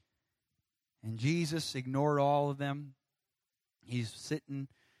 And Jesus ignored all of them. He's sitting,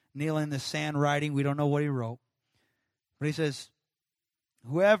 kneeling in the sand writing. We don't know what he wrote. But he says,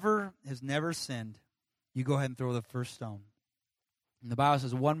 whoever has never sinned, you go ahead and throw the first stone. And the Bible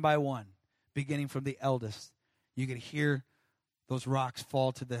says one by one, beginning from the eldest, you could hear those rocks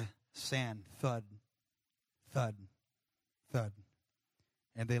fall to the sand. Thud, thud, thud.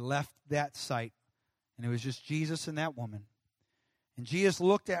 And they left that site. And it was just Jesus and that woman. And Jesus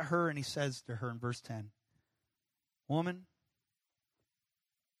looked at her and he says to her in verse 10, woman,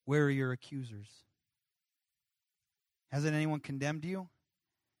 where are your accusers? Hasn't anyone condemned you?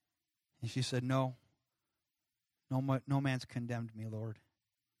 And she said, no man's condemned me, Lord.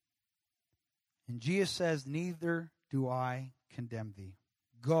 And Jesus says, neither do I condemn thee.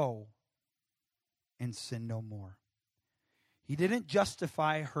 Go and sin no more. He didn't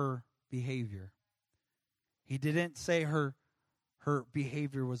justify her behavior. He didn't say her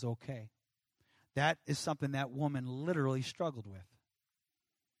behavior was okay. That is something that woman literally struggled with.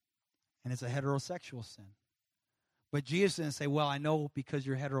 And it's a heterosexual sin. But Jesus didn't say, well, I know because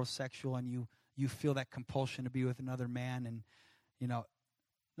you're heterosexual and you feel that compulsion to be with another man. And,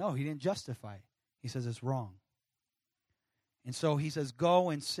 no, he didn't justify it. He says it's wrong. And so he says, go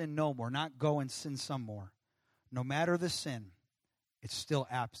and sin no more, not go and sin some more. No matter the sin, it's still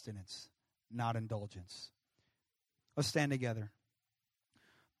abstinence, not indulgence. Let's stand together.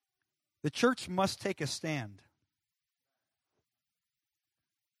 The church must take a stand.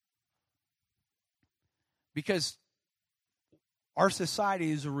 Because our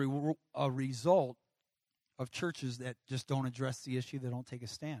society is a result of churches that just don't address the issue, they don't take a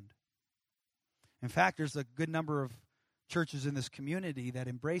stand. In fact, there's a good number of churches in this community that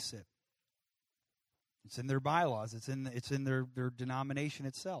embrace it. It's in their bylaws. It's in their denomination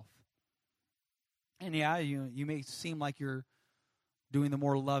itself. And yeah, you may seem like you're doing the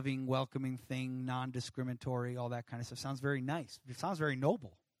more loving, welcoming thing, non-discriminatory, all that kind of stuff. Sounds very nice. It sounds very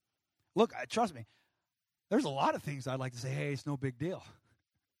noble. Look, trust me, there's a lot of things I'd like to say, hey, it's no big deal.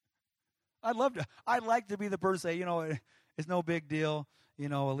 I'd like to be the person say, it's no big deal.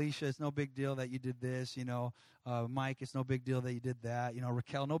 Alicia, it's no big deal that you did this. Mike, it's no big deal that you did that.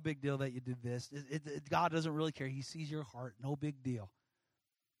 Raquel, no big deal that you did this. God doesn't really care. He sees your heart. No big deal.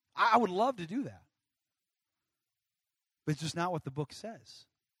 I would love to do that. But it's just not what the book says.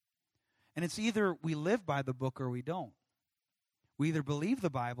 And it's either we live by the book or we don't. We either believe the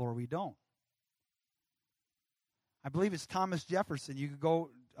Bible or we don't. I believe it's Thomas Jefferson. You could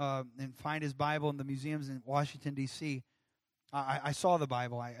go and find his Bible in the museums in Washington, D.C. I saw the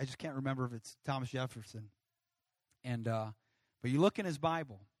Bible. I just can't remember if it's Thomas Jefferson. And but you look in his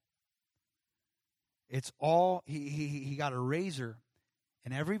Bible. It's all, he got a razor,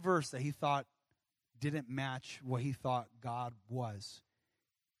 and every verse that he thought didn't match what he thought God was,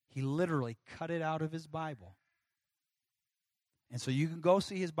 he literally cut it out of his Bible. And so you can go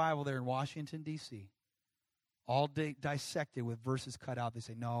see his Bible there in Washington, D.C., all dissected with verses cut out. They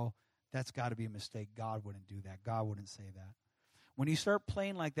say, no, that's got to be a mistake. God wouldn't do that. God wouldn't say that. When you start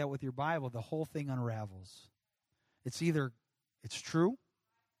playing like that with your Bible, the whole thing unravels. It's either it's true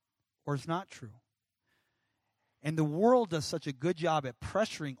or it's not true. And the world does such a good job at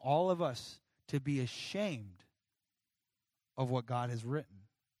pressuring all of us to be ashamed of what God has written.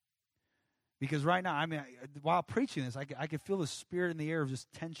 Because right now, while preaching this, I could feel the spirit in the air of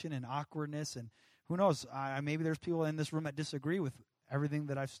just tension and awkwardness. And who knows, maybe there's people in this room that disagree with everything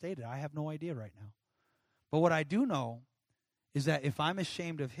that I've stated. I have no idea right now. But what I do know is that if I'm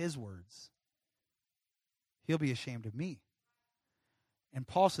ashamed of his words, he'll be ashamed of me. And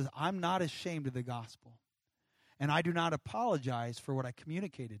Paul says, I'm not ashamed of the gospel. And I do not apologize for what I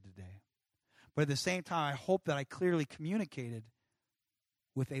communicated today. But at the same time, I hope that I clearly communicated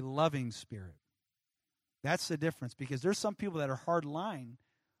with a loving spirit. That's the difference, because there's some people that are hard line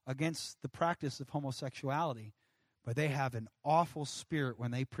against the practice of homosexuality, but they have an awful spirit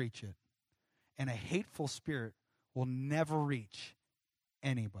when they preach it. And a hateful spirit will never reach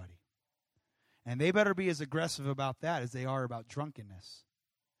anybody. And they better be as aggressive about that as they are about drunkenness.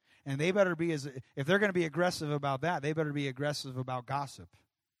 And they better be if they're going to be aggressive about that, they better be aggressive about gossip.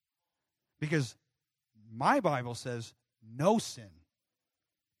 Because my Bible says no sin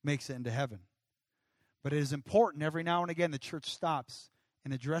makes it into heaven. But it is important every now and again the church stops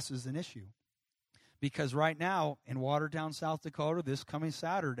and addresses an issue. Because right now in Watertown, South Dakota, this coming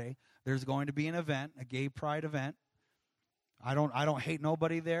Saturday, there's going to be an event, a gay pride event. I don't hate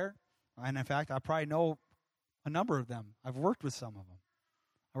nobody there. And in fact, I probably know a number of them. I've worked with some of them.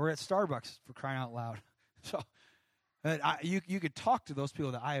 I work at Starbucks, for crying out loud. So you could talk to those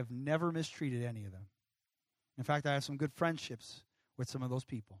people that I have never mistreated any of them. In fact, I have some good friendships with some of those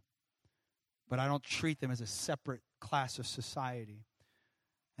people. But I don't treat them as a separate class of society.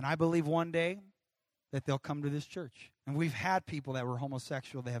 And I believe one day that they'll come to this church. And we've had people that were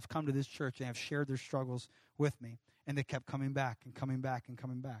homosexual. They have come to this church and have shared their struggles with me. And they kept coming back and coming back and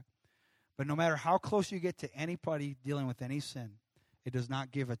coming back. But no matter how close you get to anybody dealing with any sin, it does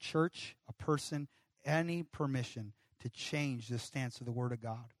not give a church, a person, any permission to change the stance of the Word of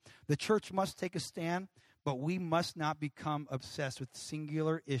God. The church must take a stand, but we must not become obsessed with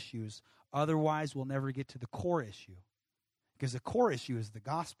singular issues. Otherwise, we'll never get to the core issue. Because the core issue is the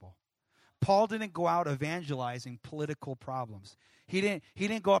gospel. Paul didn't go out evangelizing political problems. He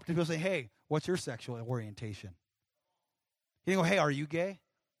didn't go up to people and say, hey, what's your sexual orientation? He didn't go, hey, are you gay?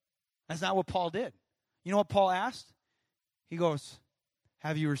 That's not what Paul did. You know what Paul asked? He goes,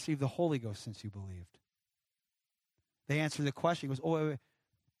 have you received the Holy Ghost since you believed? they answer the question. He goes, oh, wait.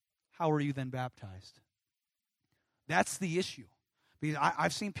 How were you then baptized? That's the issue. Because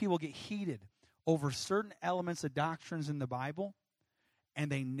I've seen people get heated over certain elements of doctrines in the Bible,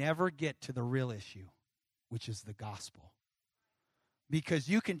 and they never get to the real issue, which is the gospel. Because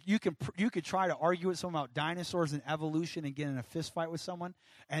you could try to argue with someone about dinosaurs and evolution and get in a fist fight with someone,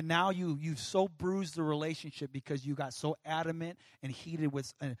 and now you've so bruised the relationship because you got so adamant and heated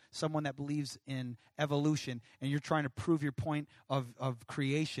with someone that believes in evolution, and you're trying to prove your point of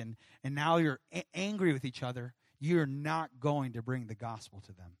creation, and now you're angry with each other. You're not going to bring the gospel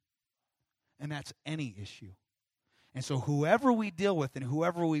to them. And that's any issue. And so whoever we deal with and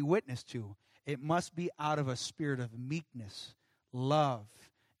whoever we witness to, it must be out of a spirit of meekness, love,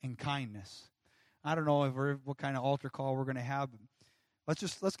 and kindness. I don't know what kind of altar call we're going to have.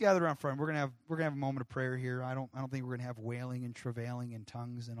 Let's gather around front. We're going to have a moment of prayer here. I don't think we're going to have wailing and travailing in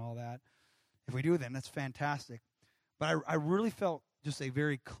tongues and all that. If we do, then that's fantastic. But I really felt just a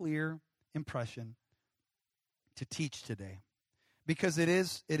very clear impression to teach today, because it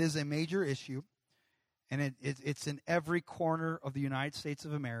is a major issue, and it's in every corner of the United States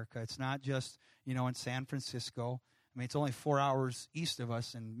of America. It's not just in San Francisco. I mean, it's only 4 hours east of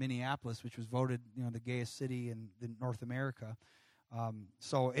us in Minneapolis, which was voted, the gayest city in North America.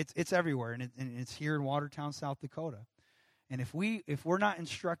 So it's everywhere, and it's here in Watertown, South Dakota. And if we're not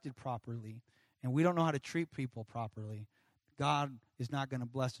instructed properly, and we don't know how to treat people properly, God is not going to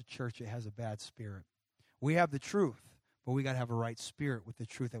bless a church that has a bad spirit. We have the truth, but we got to have a right spirit with the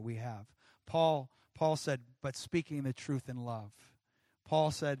truth that we have. Paul said, but speaking the truth in love. Paul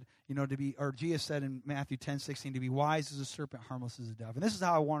said, Jesus said in Matthew 10:16, to be wise as a serpent, harmless as a dove. And this is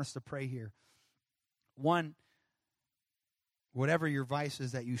how I want us to pray here. One, whatever your vice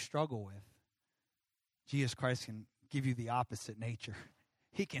is that you struggle with, Jesus Christ can give you the opposite nature.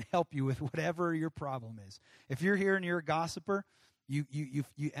 He can help you with whatever your problem is. If you're here and you're a gossiper, you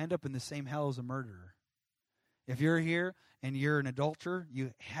end up in the same hell as a murderer. If you're here and you're an adulterer,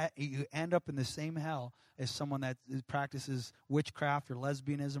 you end up in the same hell as someone that practices witchcraft or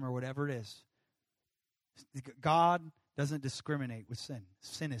lesbianism or whatever it is. God doesn't discriminate with sin.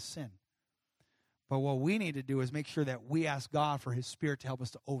 Sin is sin. But what we need to do is make sure that we ask God for His Spirit to help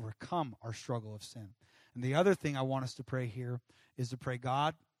us to overcome our struggle of sin. And the other thing I want us to pray here is to pray,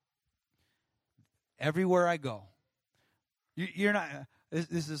 God, everywhere I go, you're not...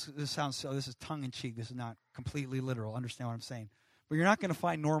 This sounds so. This is tongue in cheek. This is not completely literal. Understand what I'm saying? But you're not going to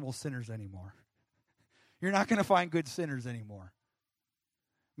find normal sinners anymore. You're not going to find good sinners anymore.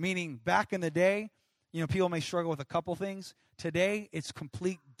 Meaning, back in the day, people may struggle with a couple things. Today, it's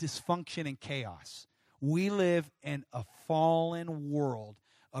complete dysfunction and chaos. We live in a fallen world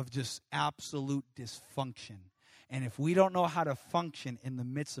of just absolute dysfunction. And if we don't know how to function in the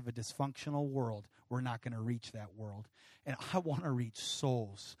midst of a dysfunctional world, we're not going to reach that world. And I want to reach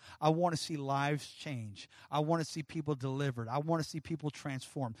souls. I want to see lives change. I want to see people delivered. I want to see people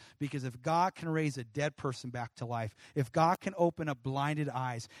transformed. Because if God can raise a dead person back to life, if God can open up blinded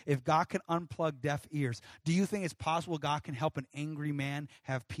eyes, if God can unplug deaf ears, do you think it's possible God can help an angry man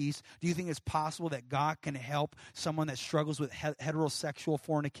have peace? Do you think it's possible that God can help someone that struggles with heterosexual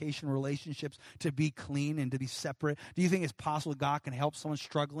fornication relationships to be clean and to be separate? Do you think it's possible God can help someone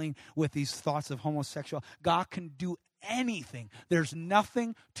struggling with these thoughts of homosexuality? God can do anything. There's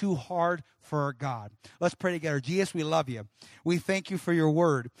nothing too hard for our God. Let's pray together. Jesus, we love you. We thank you for your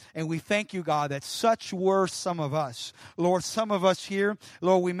word. And we thank you, God, that such were some of us. Lord, some of us here,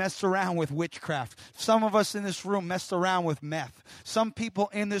 Lord, we messed around with witchcraft. Some of us in this room messed around with meth. Some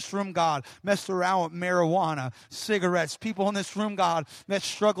people in this room, God, messed around with marijuana, cigarettes. People in this room, God, that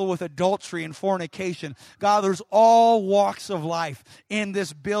struggle with adultery and fornication. God, there's all walks of life in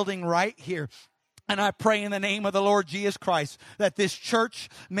this building right here. And I pray in the name of the Lord Jesus Christ that this church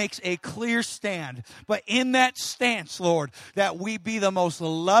makes a clear stand. But in that stance, Lord, that we be the most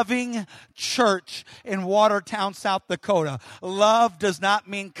loving church in Watertown, South Dakota. Love does not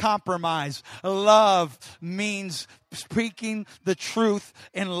mean compromise. Love means speaking the truth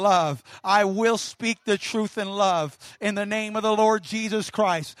in love. I will speak the truth in love in the name of the Lord Jesus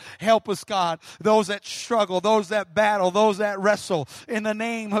Christ. Help us, God, those that struggle, those that battle, those that wrestle, in the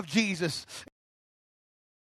name of Jesus.